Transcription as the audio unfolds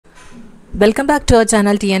Welcome back to our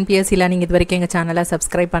channel TNPSC la neenga idvaraikum enga channel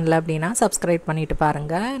subscribe பண்ணல அப்படினா subscribe பண்ணிட்டு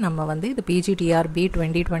பாருங்க. நம்ம வந்து இது PGTRB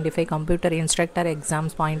 2025 Computer Instructor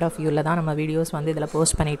exams point of view ல தான் நம்ம வீடியோஸ் வந்து இதல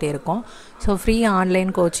போஸ்ட் பண்ணிட்டே இருக்கோம். So free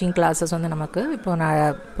online coaching classes வந்து நமக்கு இப்போ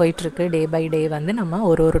போயிட்டு இருக்கு. டே பை டே வந்து நம்ம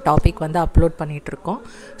ஒரு டாபிக் வந்து அப்லோட் பண்ணிட்டு இருக்கோம்.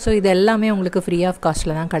 So இது எல்லாமே உங்களுக்கு free of cost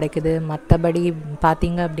ல தான் கிடைக்குது. மத்தபடி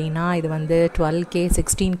பாத்தீங்க அப்படினா இது வந்து 12k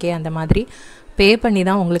 16k அந்த மாதிரி பே பண்ணி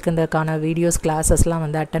தான் உங்களுக்கு இந்தக்கான வீடியோஸ் கிளாஸஸ்லாம்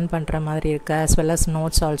வந்து அட்டெண்ட் பண்ணுற மாதிரி இருக்குது as well as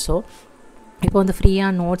notes also. இப்போ வந்து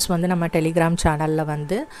ஃப்ரீயாக நோட்ஸ் வந்து நம்ம டெலிகிராம் சேனலில்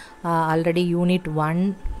வந்து ஆல்ரெடி யூனிட் 1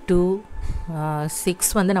 2 6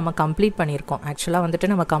 வந்து நம்ம கம்ப்ளீட் பண்ணியிருக்கோம். ஆக்சுவலாக வந்துட்டு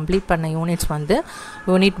நம்ம கம்ப்ளீட் பண்ண யூனிட்ஸ் வந்து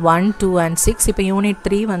யூனிட் 1 2 and 6. இப்போ யூனிட்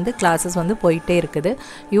 3 வந்து கிளாஸஸ் வந்து போயிட்டே இருக்குது.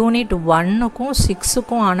 யூனிட் 1க்கும்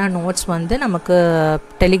 6க்கும் ஆன நோட்ஸ் வந்து நமக்கு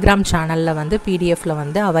டெலிகிராம் சேனலில் வந்து பிடிஎஃப்பில்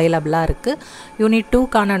வந்து அவைலபிளாக இருக்குது. யூனிட்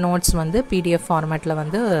 2க்கான நோட்ஸ் வந்து பிடிஎஃப் ஃபார்மேட்டில்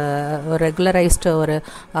வந்து ரெகுலரைஸ்டு ஒரு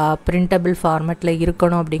பிரிண்டபிள் ஃபார்மேட்டில்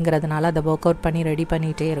இருக்கணும் அப்படிங்கிறதுனால அதை ஒர்க் அவுட் பண்ணி ரெடி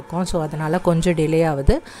பண்ணிகிட்டே இருக்கோம். ஸோ அதனால் கொஞ்சம் டிலே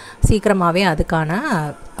ஆகுது. சீக்கிரமாகவே அதுக்கான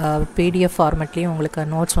பிடிஎஃப் ஃபார்மேட்லேயும் உங்களுக்கு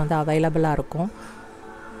நோட்ஸ் வந்து அவைலபிளாக இருக்கும்.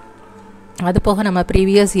 அது போக நம்ம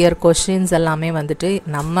ப்ரீவியஸ் இயர் கொஷின்ஸ் எல்லாமே வந்துட்டு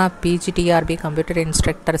நம்ம PGTRB கம்ப்யூட்டர்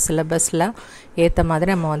இன்ஸ்ட்ரக்டர் சிலபஸில் ஏற்ற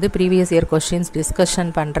மாதிரி நம்ம வந்து ப்ரீவியஸ் இயர் கொஷின்ஸ்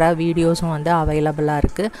டிஸ்கஷன் பண்ணுற வீடியோஸும் வந்து அவைலபிளாக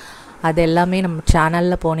இருக்குது. அது எல்லாமே நம்ம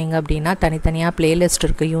சேனலில் போனீங்க அப்படின்னா தனித்தனியாக பிளேலிஸ்ட்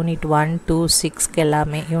இருக்குது. யூனிட் 1 2 6க்கு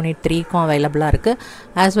எல்லாமே யூனிட் 3க்கும் அவைலபிளாக இருக்குது.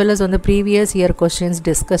 ஆஸ் வெல் அஸ் வந்து ப்ரீவியஸ் இயர் கொஷின்ஸ்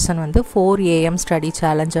டிஸ்கஷன் வந்து 4 AM ஸ்டடி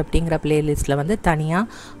சேலஞ்ச் அப்படிங்கிற பிளேலிஸ்ட்டில் வந்து தனியாக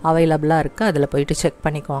அவைலபிளாக இருக்குது. அதில் போயிட்டு செக்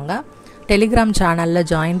பண்ணிக்கோங்க. டெலிகிராம் சேனலில்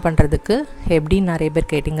ஜாயின் பண்ணுறதுக்கு எப்படின்னு நிறைய பேர்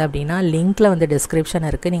கேட்டிங்க அப்படின்னா லிங்க்கில் வந்து டிஸ்கிரிப்ஷன்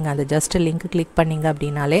இருக்குது. நீங்கள் அந்த ஜஸ்ட் லிங்க் கிளிக் பண்ணிங்க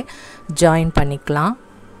அப்படின்னாலே ஜாயின் பண்ணிக்கலாம்.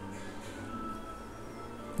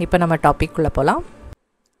 இப்போ நம்ம டாபிக் குள்ளே போகலாம்.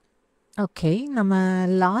 ஓகே, நம்ம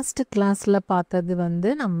லாஸ்ட் கிளாஸில் பார்த்தது வந்து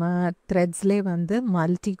நம்ம த்ரெட்ஸ்லேயே வந்து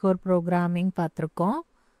மல்டி கோர் ப்ரோக்ராமிங் பார்த்துருக்கோம்.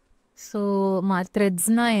 ஸோ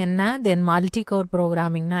த்ரெட்ஸ்னால் என்ன, தென் மல்டி கோர்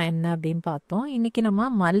ப்ரோக்ராமிங்னா என்ன அப்படின்னு பார்த்தோம். இன்றைக்கி நம்ம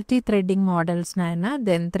மல்டி த்ரெட்டிங் மாடல்ஸ்னால் என்ன,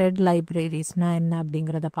 தென் த்ரெட் லைப்ரரிஸ்னால் என்ன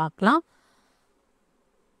அப்படிங்கிறத பார்க்கலாம்.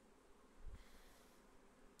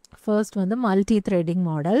 ஃபர்ஸ்ட் வந்து multi threading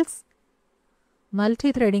models.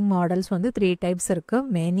 Multi threading models வந்து 3 டைப்ஸ் இருக்குது.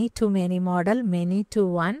 Many to many model, many to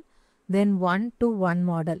one, then one to one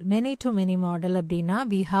model. Many to many model அப்படின்னா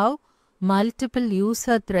we have multiple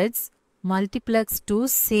user threads multiplexed to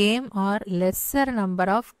same or lesser number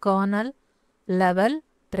of kernel level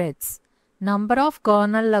threads. Number of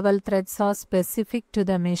kernel level threads are specific to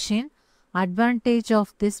the machine. Advantage of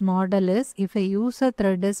this model is if a user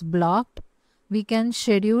thread is blocked, we can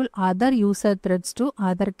schedule other user threads to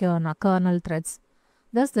other kernel threads.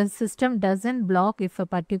 Thus the system doesn't block if a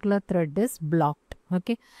particular thread is blocked.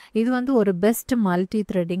 Okay, இது வந்து ஒரு best multi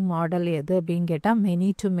threading model எது அப்படின்னு கேட்டால் many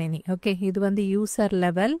to many. Okay, இது வந்து user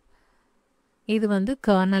level, இது வந்து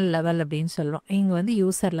கர்னல் லெவல் அப்படின்னு சொல்லுவோம். இங்கே வந்து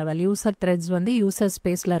யூசர் லெவல், யூசர் த்ரெட்ஸ் வந்து யூசர்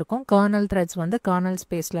ஸ்பேஸில் இருக்கும், கர்னல் த்ரெட்ஸ் வந்து கர்னல்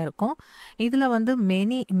ஸ்பேஸில் இருக்கும். இதில் வந்து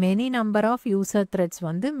many number of user threads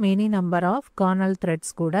வந்து many number of kernel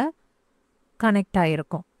threads கூட கனெக்ட்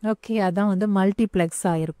ஆகிருக்கும். ஓகே, அதான் வந்து மல்டிப்ளெக்ஸ்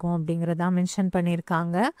ஆகிருக்கும் அப்படிங்கிறதான் மென்ஷன்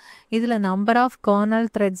பண்ணியிருக்காங்க. இதில் நம்பர் ஆஃப் கர்னல்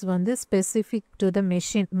த்ரெட்ஸ் வந்து ஸ்பெசிஃபிக் டு த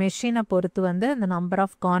மெஷினை பொறுத்து வந்து அந்த number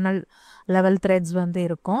of kernel level threads வந்து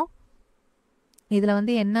இருக்கும். இதில்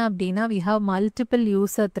வந்து என்ன அப்படின்னா we have multiple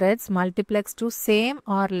user threads multiplexed to same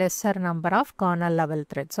or lesser number of kernel level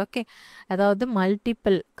threads. Okay, அதாவது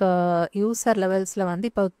மல்டிபிள் யூசர் லெவல்ஸில்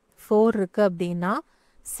வந்து இப்போ 4 இருக்குது அப்படின்னா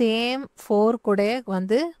சேம் 4 கூட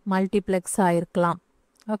வந்து மல்டிப்ளெக்ஸ் ஆகிருக்கலாம்.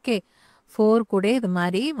 ஓகே, 4 கூட இது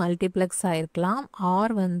மாதிரி மல்டிப்ளெக்ஸ் ஆகிருக்கலாம்.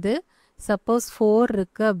 ஆர் வந்து சப்போஸ் 4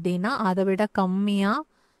 இருக்குது அப்படின்னா அதை விட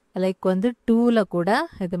கம்மியாக லைக் வந்து 2ல் கூட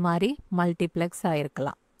இது மாதிரி மல்டிப்ளெக்ஸ்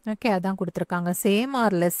ஆகிருக்கலாம். ஓகே, அதான் கொடுத்துருக்காங்க. Same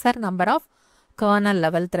R lesser number of kernel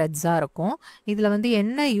level த்ரெட்ஸாக இருக்கும். இதில் வந்து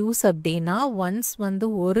என்ன யூஸ் அப்படின்னா ஒன்ஸ் வந்து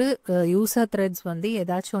ஒரு யூசர் த்ரெட்ஸ் வந்து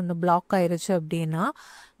ஏதாச்சும் ஒன்று பிளாக் ஆயிருச்சு அப்படின்னா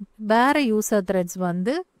வேறு யூசர் த்ரெட்ஸ்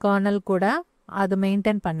வந்து கர்னல் கூட அது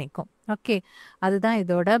மெயின்டைன் பண்ணிக்கும். ஓகே, அதுதான்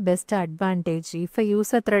இதோட best advantage. If a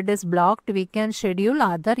user thread is blocked, we can schedule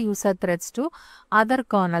other user threads to other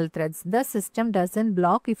kernel threads. The system doesn't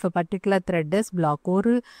block if a particular thread is blocked.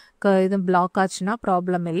 ஒரு இது black ஆச்சுன்னா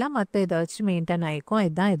problem இல்லை, மற்ற இதை வச்சு maintain ஆகிக்கும்.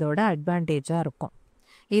 இதுதான் இதோட அட்வான்டேஜாக இருக்கும்.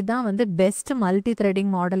 இதுதான் வந்து பெஸ்ட் மல்டி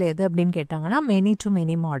த்ரெட்டிங் மாடல் எது அப்படின்னு கேட்டாங்கன்னா many to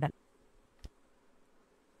many model.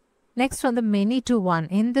 Next on the many to one.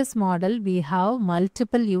 In this model we have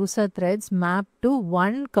multiple user threads mapped to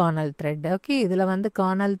one kernel thread. Okay, இதில் வந்து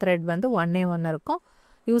kernel thread வந்து 1 இருக்கும்,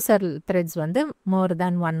 user threads வந்து more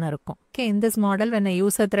than 1 இருக்கும். Okay, in this model when a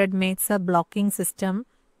user thread makes a blocking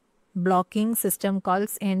system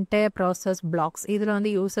calls entire process blocks. இதில்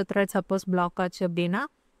வந்து user thread suppose block ஆச்சு அப்படின்னா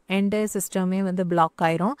entire system வந்து block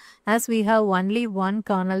ஆயிரும். As we have only one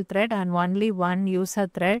kernel thread and only one user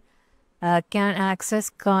thread can access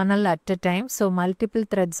kernel at a time. So multiple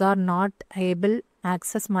threads are not able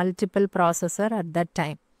access multiple processor at that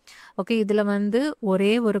time. Okay, இதில் வந்து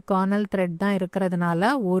ஒரே ஒரு kernel thread தான்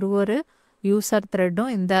இருக்கிறதுனால ஒரு user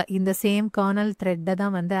த்ரெட்டும் இந்த same kernel த்ரெட்டை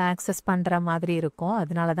தான் வந்து ஆக்சஸ் பண்ணுற மாதிரி இருக்கும்.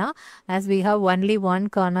 அதனால தான் as we have only one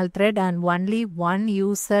kernel thread and only one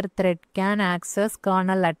user thread can access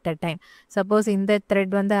kernel at a time. Suppose இந்த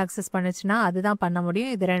த்ரெட் வந்து ஆக்சஸ் பண்ணுச்சுன்னா அதுதான் பண்ண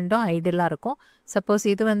முடியும். இது ரெண்டும் ஐடியலாக இருக்கும். சப்போஸ்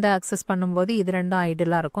இது வந்து ஆக்சஸ் பண்ணும்போது இது ரெண்டும்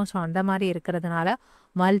ஐடியலாக இருக்கும். ஸோ அந்த மாதிரி இருக்கிறதுனால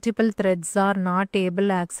multiple threads are not able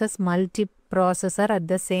to access multi-processor at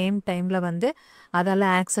the same timeல வந்து அதால்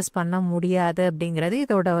access பண்ண முடியாது அப்படிங்கிறது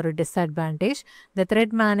இதோட ஒரு disadvantage. The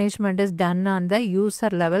thread management is done on the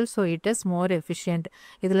user level, so it is more efficient.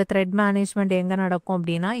 இதில் thread management எங்கே நடக்கும்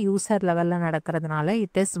அப்படின்னா user levelல நடக்கிறதுனால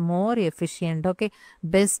it is more efficient. Okay,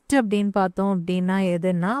 best அப்படின்னு பார்த்தோம் அப்படின்னா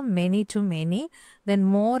எதுனா many to many, then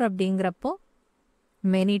more அப்படிங்கிறப்போ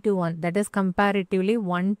many to one, that is comparatively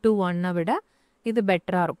 1 to 1 விட இது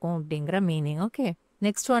பெட்டரா இருக்கும் அப்படிங்கிற meaning. Okay,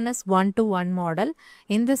 next one is 1-to-1 model.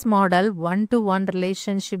 In this model, 1-to-1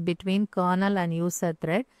 relationship between kernel and user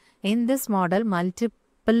thread. In this model,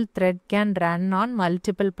 multiple thread can run on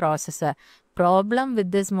multiple processor. Problem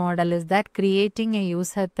with this model is that creating a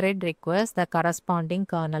user thread requires the corresponding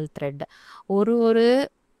kernel thread. ஒரு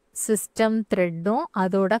system threadடும்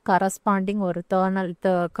அதோட corresponding ஒரு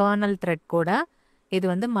kernel thread கூட இது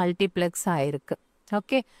வந்து multiplex ஆயிருக்கு.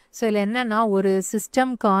 Okay, so இதில் என்னென்னா ஒரு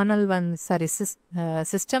சிஸ்டம் கர்னல்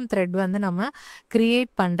சிஸ்டம் த்ரெட் வந்து நம்ம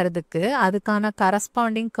கிரியேட் பண்ணுறதுக்கு அதுக்கான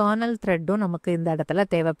கரஸ்பாண்டிங் கர்னல் த்ரெட்டும் நமக்கு இந்த இடத்துல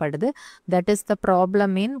தேவைப்படுது. That is the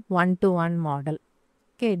problem in 1-to-1 model.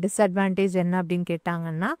 Okay, disadvantage என்ன அப்படின்னு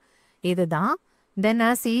கேட்டாங்கன்னா இதுதான். Then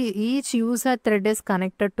as each user thread is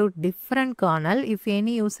connected to different kernel, if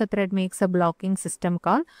any user thread makes a blocking system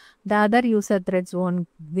call, the other user threads won't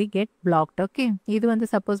be get blocked. Okay, இது வந்து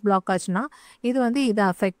suppose block ஆச்சுன்னா இது வந்து இதை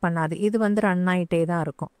affect பண்ணாது, இது வந்து run ஆயிட்டே தான்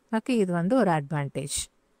இருக்கும். ஓகே, இது வந்து ஒரு advantage.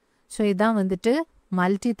 ஸோ இதான் வந்துட்டு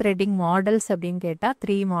multi-threading models அப்படின்னு கேட்டால்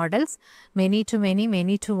 3 models, many to many,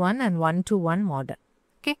 many to one and 1-to-1 model.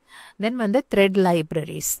 Okay, then வந்து thread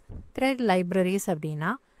libraries. Thread libraries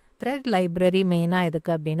அப்படின்னா thread library main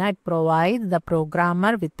எதுக்கு அப்படின்னா it provides the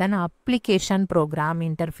programmer with an application program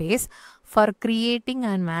interface for creating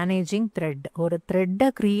and managing thread. ஒரு thread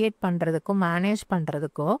create பண்ணுறதுக்கோ manage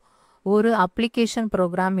பண்ணுறதுக்கோ ஒரு application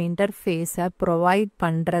program interface provide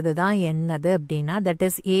பண்ணுறது தான் என்னது அப்படின்னா that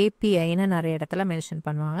is APIன்னு நிறைய இடத்துல மென்ஷன்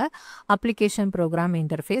பண்ணுவாங்க. application program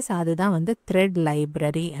interface அதுதான் வந்து thread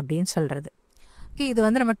library அப்படின்னு சொல்கிறது. ஓகே, இது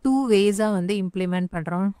வந்து நம்ம 2 ways-ஆ வந்து இம்ப்ளிமெண்ட்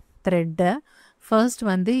பண்ணுறோம் த்ரெட்டை. ஃபர்ஸ்ட்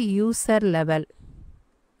வந்து யூசர் லெவல்,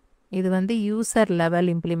 இது வந்து யூசர் லெவல்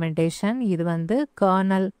இம்ப்ளிமெண்டேஷன், இது வந்து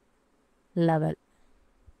kernel level.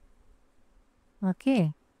 Okay,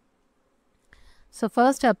 so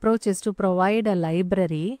first approach is to provide a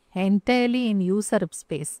library entirely in user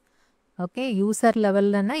space. Okay, user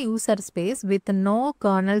லெவல்லன்னா user space with no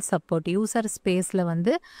kernel support. User ஸ்பேஸில்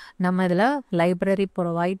வந்து நம்ம இதில் லைப்ரரி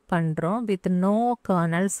ப்ரொவைட் பண்ணுறோம் with no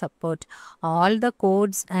kernel support. All the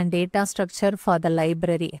quotes and data structure for the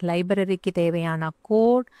லைப்ரரிக்கு தேவையான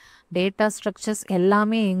code data structures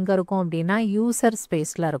எல்லாமே எங்கே இருக்கும் அப்படின்னா யூசர்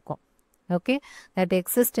ஸ்பேஸில் இருக்கும். Okay, that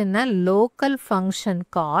exist in a local function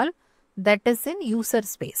call that is in user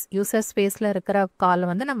space. user spaceல இருக்கிற கால்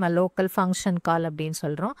வந்து நம்ம local function call அப்படின்னு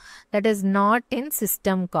சொல்கிறோம். that is not in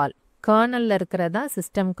system call. கர்னலில் இருக்கிறதா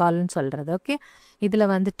சிஸ்டம் கால்னு சொல்கிறது. ஓகே, இதில்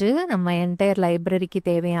வந்துட்டு நம்ம என்டையர் லைப்ரரிக்கு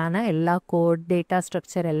தேவையான எல்லா கோட் டேட்டா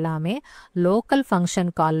ஸ்ட்ரக்சர் எல்லாமே லோக்கல் ஃபங்க்ஷன்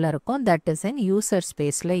காலில் இருக்கும். தட் இஸ் இன் யூசர்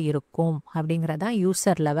ஸ்பேஸில் இருக்கும் அப்படிங்கிறதான்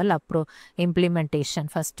user level implementation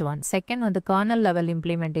first one. Second வந்து கர்னல் லெவல்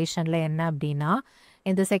இம்ப்ளிமெண்டேஷனில் என்ன அப்படின்னா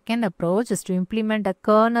இந்த second approach is to implement a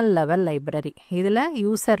kernel level library. இதில்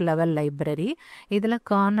யூசர் லெவல் லைப்ரரி, இதில்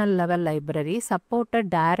kernel level library supported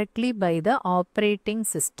directly by the operating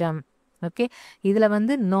system. Okay, இதில்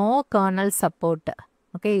வந்து no kernel support.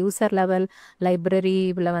 Okay, user level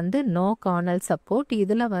லைப்ரரியில் வந்து நோ கர்னல் சப்போர்ட்,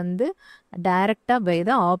 இதில் வந்து டைரக்டாக by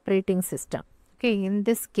the operating system. Okay, in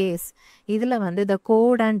this case, இதில் வந்து the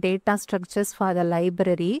code and data structures for the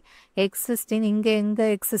library exist in இங்கே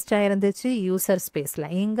எக்ஸிஸ்ட் ஆயிருந்துச்சு யூசர் ஸ்பேஸில்,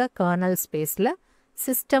 இங்கே கர்னல் ஸ்பேஸில்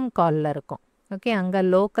சிஸ்டம் காலில் இருக்கும். ஓகே, அங்கே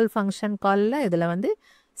லோக்கல் ஃபங்க்ஷன் காலில் இதில் வந்து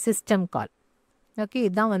சிஸ்டம் கால். ஓகே,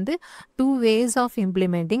 இதுதான் வந்து 2 ways of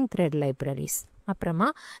implementing thread libraries. அப்புறமா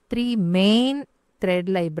 3 main thread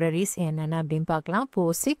libraries என்னென்ன அப்படின்னு பார்க்கலாம்.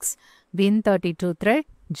 POSIX, Win32 thread,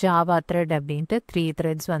 Java thread அப்படின்ட்டு 3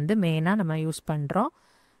 threads வந்து மெயினாக நம்ம யூஸ் பண்ணுறோம்.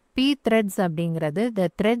 P threads அப்படிங்கிறது the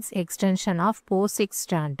threads extension of POSIX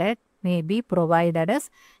standard. may be provided as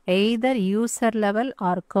either user level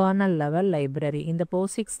or kernel level library. இந்த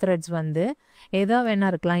POSIX threads வந்து ஏதோ வேணா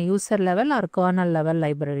இருக்கலாம், user level or kernel level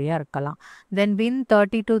libraryயா இருக்கலாம். Then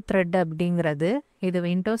Win32 thread அப்படிங்கிறது இது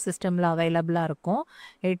Windows systemல available இருக்கும்.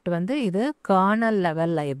 வந்து இது kernel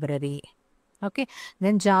level library. Okay,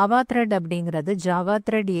 then Java thread அப்படிங்கிறது Java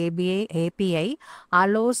thread API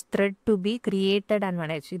allows thread to be created and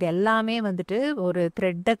managed. இது எல்லாமே வந்துட்டு ஒரு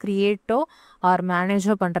thread create or manage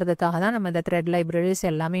பண்றதுக்காக தான் நம்ம இந்த thread libraries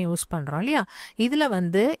எல்லாமே யூஸ் பண்றோம் இல்லையா. இதுல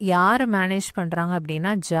வந்து யார் மேனேஜ் பண்றாங்க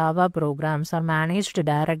அப்படின்னா Java programs are managed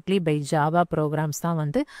directly by Java programs தான்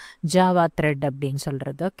வந்து Java thread அப்படின்னு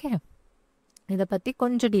சொல்றது. ஓகே, இதை பற்றி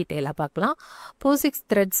கொஞ்சம் டீட்டெயிலாக பார்க்கலாம். POSIX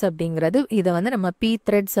threads அப்படிங்கிறது இதை வந்து நம்ம P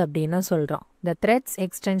threads அப்படின்னு சொல்கிறோம். The threads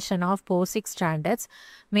extension of POSIX standards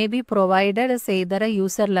may be provided as either a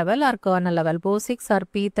user level or kernel level. POSIX or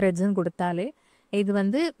P threads கொடுத்தாலே இது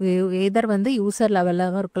வந்து either வந்து user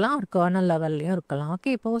levelலும் இருக்கலாம் or kernel levelலையும் இருக்கலாம்.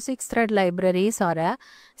 Okay, POSIX thread libraries are a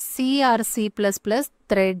C or C++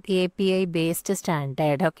 thread API based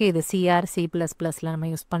standard. Okay, இது C or C++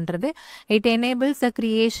 நம்ம use பண்றது. It enables the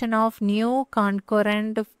creation of new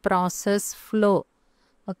concurrent process flow.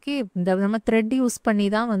 Okay, இந்த நம்ம thread use பண்ணி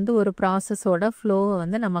தான் வந்து ஒரு ப்ராசஸோட ஃப்ளோவை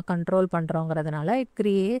வந்து நம்ம control பண்ணுறோங்கிறதுனால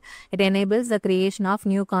it enables the creation of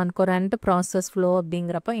new concurrent process flow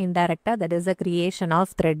அப்படிங்கிறப்ப இன்டைரக்டாக that is the creation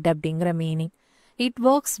of thread அப்படிங்கிற meaning. It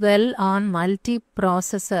works well on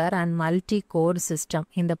multi-processor and multi-core system.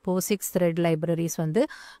 இந்த POSIX thread libraries வந்து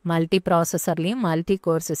multi-processorலையும்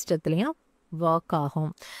multi-core systemலையும் work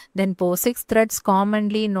ஆகும். Then POSIX threads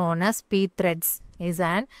commonly known as P threads is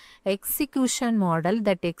an execution model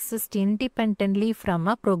that exists independently from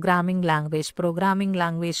a programming language. Programming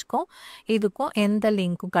language ko idukku endha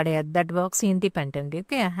link kadayad, that works independently.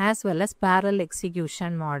 Okay, as well as parallel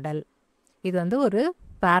execution model. இது வந்து ஒரு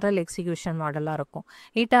parallel execution model இருக்கும்.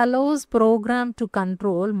 It allows program to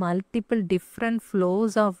control multiple different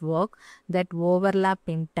flows of work that overlap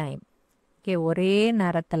in time. Okay, ஒரே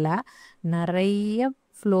நேரத்தில் நிறைய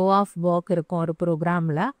flow of work இருக்கும் ஒரு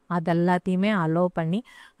ப்ரோக்ராமில், அதெல்லாத்தையுமே அலோவ் பண்ணி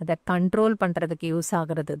அதை கண்ட்ரோல் பண்ணுறதுக்கு யூஸ்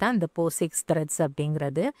ஆகிறது தான் இந்த POSIX threads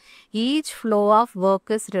அப்படிங்கிறது. Each flow of work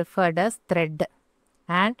is referred as thread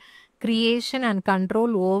and creation and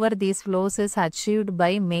control over these flows is achieved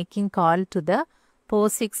by making call to the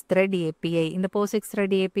POSIX thread API. இந்த POSIX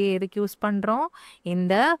thread API எதுக்கு use பண்ணுறோம்?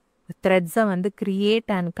 இந்த த்ரெட்ஸை வந்து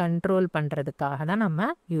create and control பண்ணுறதுக்காக தான் நம்ம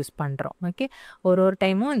use பண்ணுறோம். Okay, ஒரு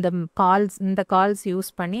டைமும் இந்த கால்ஸ் யூஸ்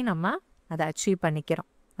பண்ணி நம்ம அதை அச்சீவ் பண்ணிக்கிறோம்.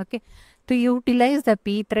 Okay, to utilise the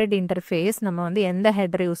P thread interface நம்ம வந்து எந்த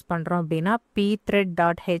ஹெடர் யூஸ் பண்ணுறோம் அப்படின்னா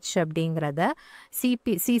pthread.h அப்படிங்கிறத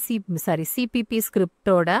சிபிபி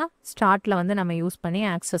ஸ்கிரிப்டோட ஸ்டார்ட்டில் வந்து நம்ம யூஸ் பண்ணி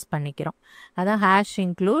ஆக்சஸ் பண்ணிக்கிறோம். அதான்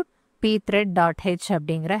 #include pthread.h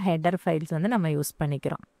அப்படிங்கிற ஹெடர் ஃபைல்ஸ் வந்து நம்ம யூஸ்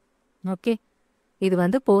பண்ணிக்கிறோம். ஓகே, இது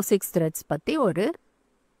வந்து POSIX threads பற்றி ஒரு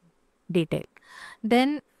detail.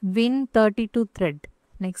 Then Win32 thread.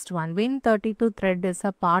 Next one, Win32 thread is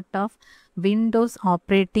a part of Windows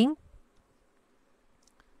operating.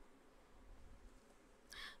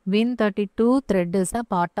 Win32 thread is a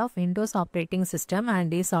part of Windows operating system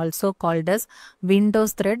and is also called as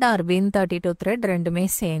Windows thread or Win32 thread. ரெண்டுமே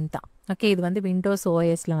same தான். Okay, இது வந்து Windows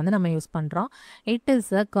OSல வந்து நம்ம use பண்ணுறோம். It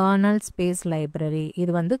is a kernel space library.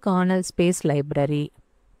 இது வந்து kernel space library.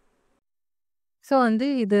 So வந்து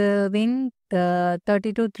இது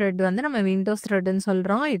Win32 thread வந்து நம்ம Windows threadன்னு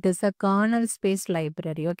சொல்கிறோம். It is a kernel space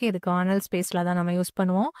library. Okay, இது கர்னல் ஸ்பேஸில் தான் நம்ம யூஸ்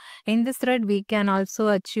பண்ணுவோம். In this thread we can also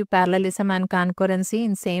achieve parallelism and concurrency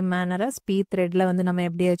in same manner as P threadல வந்து நம்ம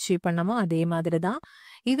எப்படி அச்சீவ் பண்ணமோ அதே மாதிரி தான்.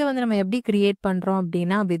 இதை வந்து நம்ம எப்படி கிரியேட் பண்ணுறோம்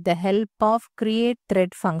அப்படின்னா with the help of create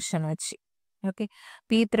thread function வச்சு. ஓகே,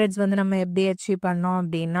 P threads வந்து நம்ம எப்படி அச்சீவ் பண்ணோம்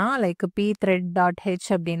அப்படின்னா லைக் pthread.h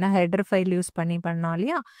அப்படின்னா ஹெடர் ஃபைல் யூஸ் பண்ணோம்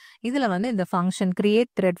இல்லையா. இதில் வந்து இந்த ஃபங்க்ஷன்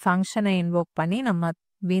கிரியேட் த்ரெட் ஃபங்க்ஷனை இன்வோக் பண்ணி நம்ம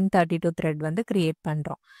Win32 thread வந்து கிரியேட்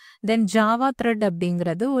பண்ணுறோம். தென் ஜாவா த்ரெட்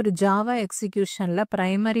அப்படிங்கிறது ஒரு ஜாவா எக்ஸிக்யூஷனில்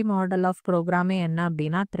ப்ரைமரி மாடல் ஆஃப் ப்ரோக்ராமே என்ன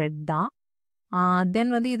அப்படின்னா த்ரெட் தான்.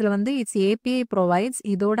 தென் வந்து இதில் வந்து இட்ஸ் API ப்ரொவைட்ஸ்,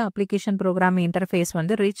 இதோட அப்ளிகேஷன் ப்ரோக்ராம் இன்டர்ஃபேஸ்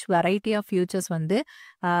வந்து ரிச் வெரைட்டி ஆஃப் ஃபியூச்சர்ஸ் வந்து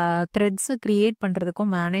த்ரெட்ஸு க்ரியேட்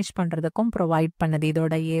பண்ணுறதுக்கும் மேனேஜ் பண்ணுறதுக்கும் ப்ரொவைட் பண்ணுது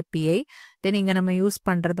இதோட API. தென் இங்கே நம்ம யூஸ்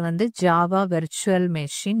பண்ணுறது வந்து ஜாவா வெர்ச்சுவல்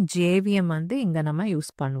மெஷின் JVM வந்து இங்கே நம்ம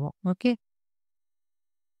யூஸ் பண்ணுவோம். Okay,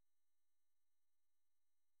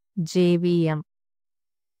 JVM.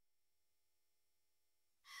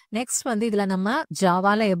 நெக்ஸ்ட் வந்து இதில் நம்ம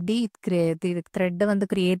ஜாவாவில் எப்படி த்ரெட்டை வந்து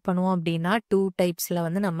கிரியேட் பண்ணுவோம் அப்படின்னா 2 டைப்ஸில்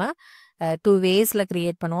வந்து நம்ம 2 வேஸில்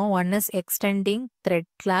கிரியேட் பண்ணுவோம். One is extending thread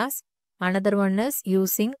class, another one is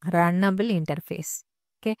using runnable interface.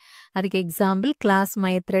 Okay அதுக்கு example class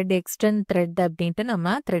my thread extend thread அப்படின்ட்டு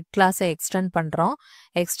நம்ம த்ரெட் கிளாஸை எக்ஸ்டெண்ட் பண்ணுறோம்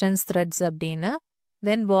எக்ஸ்டென்ஸ் த்ரெட்ஸ் அப்படின்னு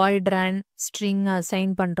தென் வாய்ட் ரன் ஸ்ட்ரிங்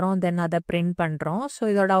அசைன் பண்ணுறோம் தென் அதை பிரிண்ட் பண்ணுறோம் ஸோ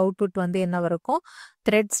இதோட அவுட்புட் வந்து என்ன இருக்கும்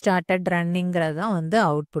த்ரெட் ஸ்டார்டட் ரன்னிங்கிறது தான் வந்து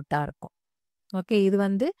அவுட்புட்டாக இருக்கும் ஓகே இது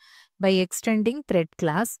வந்து by extending thread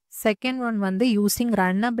class second one வந்து யூஸிங்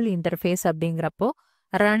ரன்னபிள் இன்டர்ஃபேஸ் அப்படிங்கிறப்போ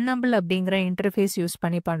ரன்னபிள் அப்படிங்கிற இன்டர்ஃபேஸ் யூஸ்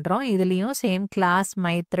பண்ணி பண்ணுறோம் இதுலேயும் same class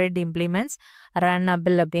my thread implements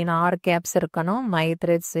runnable அப்படின்னு ஆர் கேப்ஸ் இருக்கணும் மை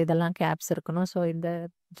த்ரெட்ஸ் இதெல்லாம் கேப்ஸ் இருக்கணும் ஸோ இந்த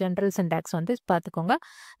ஜென்ரல் சின்டாக்ஸ் வந்து பார்த்துக்கோங்க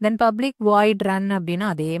தென் பப்ளிக் வாய்ட் ரன் அப்படின்னா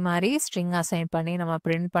அதே மாதிரி ஸ்ட்ரிங் அசைன் பண்ணி நம்ம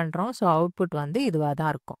பிரிண்ட் பண்ணுறோம் ஸோ அவுட்புட் வந்து இதுவாக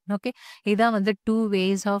தான் இருக்கும் ஓகே இதான் வந்து 2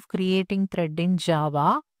 ways of creating thread in Java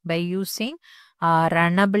by using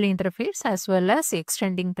runnable interface as well as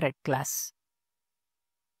extending thread class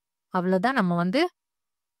அவ்வளோதான் நம்ம வந்து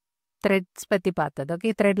த்ரெட்ஸ் பற்றி பார்த்தது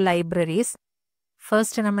ஓகே த்ரெட் லைப்ரரிஸ்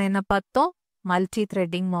ஃபர்ஸ்ட் நம்ம என்ன பார்த்தோம் மல்டி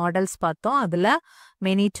த்ரெட்டிங் மாடல்ஸ் பார்த்தோம் அதில்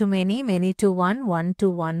many to many many to one one to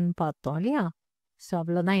one பார்த்தோம் இல்லையா ஸோ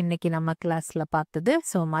அவ்வளோதான் இன்னைக்கு நம்ம கிளாஸில் பார்த்தது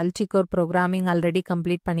so multi core programming already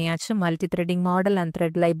complete பண்ணியாச்சு multi threading model and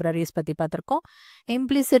thread libraries பற்றி பார்த்துருக்கோம்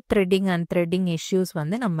implicit threading and threading issues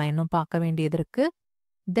வந்து நம்ம இன்னும் பார்க்க வேண்டியது இருக்குது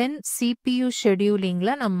தென் CPU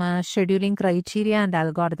ஷெடியூலிங்கில் நம்ம ஷெடியூலிங் க்ரைட்டீரியா அண்ட்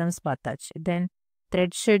அல்காரிதம்ஸ் பார்த்தாச்சு தென்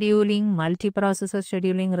thread scheduling multi processor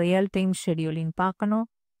scheduling real time scheduling பார்க்கணும்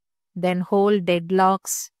தென் ஹோல்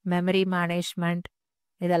டெட்லாக்ஸ் மெமரி மேனேஜ்மெண்ட்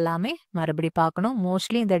இதெல்லாமே மறுபடி பார்க்கணும்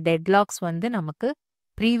மோஸ்ட்லி இந்த டெட்லாக்ஸ் வந்து நமக்கு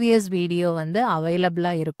ப்ரீவியஸ் வீடியோ வந்து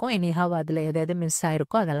அவைலபிளாக இருக்கும் எனிஹவ் அதில் எது மிஸ்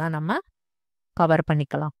ஆயிருக்கோ அதெல்லாம் நம்ம கவர்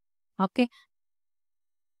பண்ணிக்கலாம் ஓகே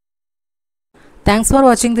தேங்க்ஸ் ஃபார்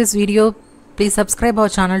வாட்சிங் this video Please subscribe our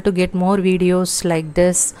channel to get more videos like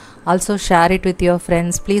this. Also share it with your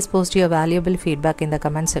friends. Please post your valuable feedback in the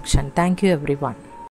comment section. Thank you everyone.